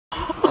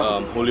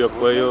Julio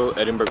Cuello,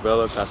 Edinburg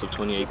Vela, class of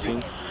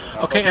 2018.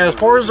 Okay, as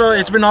far as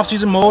it's been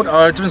off-season mode,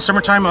 it's been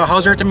summertime.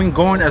 How's everything been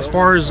going as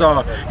far as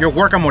your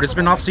workout mode? It's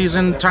been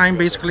off-season time,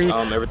 basically.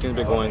 Everything's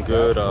been going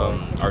good.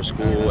 Our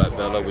school at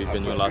Vela, we've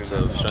been doing lots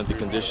of strength and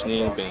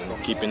conditioning,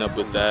 been keeping up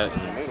with that,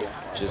 and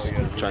just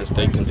trying to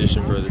stay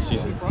conditioned for the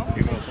season.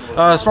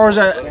 As far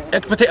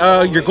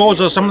as your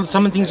goals, some of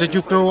the things that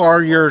you feel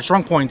are your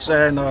strong points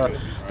and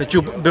that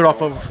you build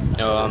off of.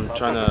 I'm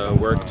trying to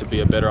work to be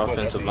a better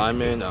offensive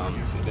lineman,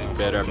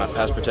 better at my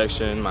pass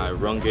protection, my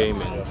run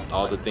game, and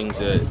all the things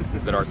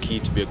that are key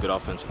to be a good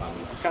offensive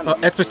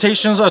lineman.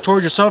 Expectations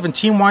towards yourself and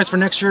team-wise for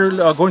next year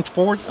going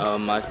forward?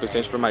 My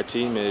expectation for my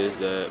team is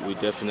that we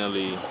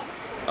definitely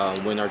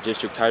win our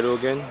district title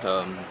again.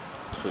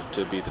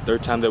 To be the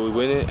third time that we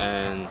win it,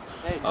 and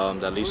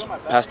at least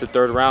past the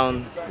third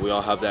round, we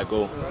all have that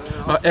goal.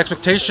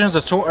 Expectations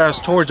as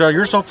towards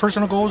yourself,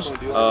 personal goals?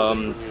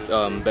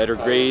 Better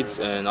grades,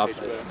 and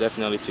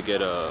definitely to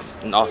get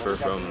an offer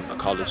from a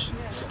college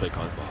to play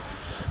college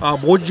ball.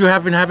 Would you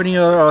have any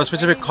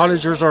specific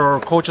colleges or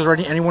coaches or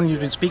anyone you've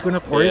been speaking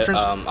with or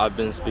interest? I've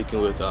been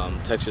speaking with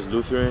Texas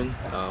Lutheran.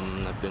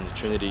 I've been to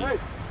Trinity.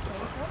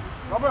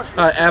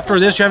 After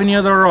this, you have any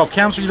other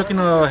camps you're looking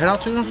to head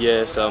out to?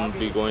 Yes, I'll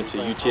be going to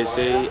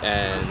UTSA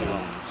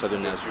and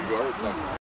Southern Nazarene.